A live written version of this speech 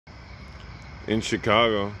in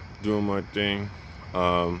Chicago doing my thing.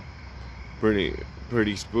 Um, pretty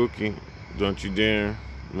spooky. Don't you dare,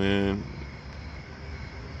 man.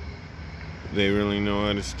 They really know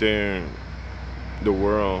how to stare the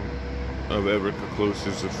world of ever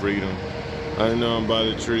conclusives of freedom. I know I'm by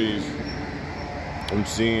the trees. I'm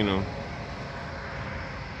seeing them.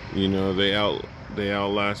 You know, they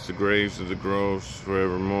outlast the graves of the groves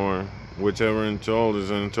forevermore. Whichever untold is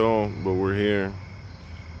untold, but we're here.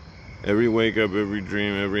 Every wake up, every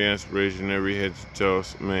dream, every aspiration, every head to toe,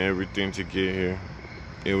 man, everything to get here.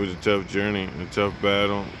 It was a tough journey, a tough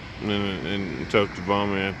battle, and tough to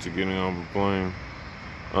vomit after getting off a plane.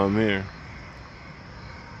 I'm here.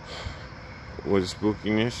 With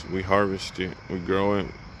spookiness, we harvest it, we grow it,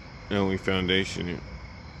 and we foundation it.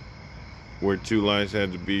 Where two lives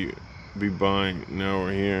had to be bind, now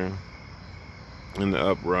we're here. In the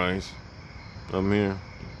uprise, I'm here.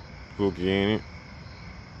 Spooky, ain't it?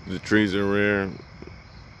 The trees are rare,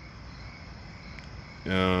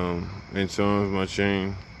 and so is my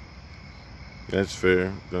chain. That's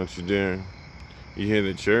fair, don't you dare. You hear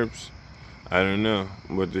the chirps? I don't know,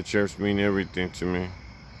 but the chirps mean everything to me.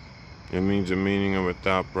 It means the meaning of a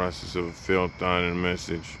thought process, of a felt thought and a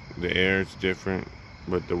message. The air is different,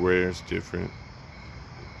 but the where is different.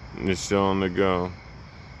 It's still on the go,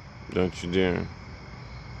 don't you dare.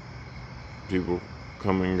 People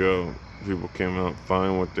come and go. People cannot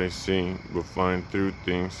find what they see, but find through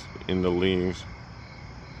things in the leaves.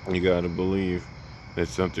 You gotta believe that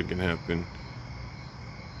something can happen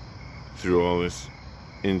through all this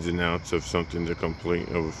ins and outs of something to complete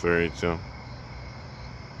of a fairy tale.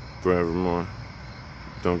 Forevermore.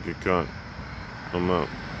 Don't get caught. I'm out.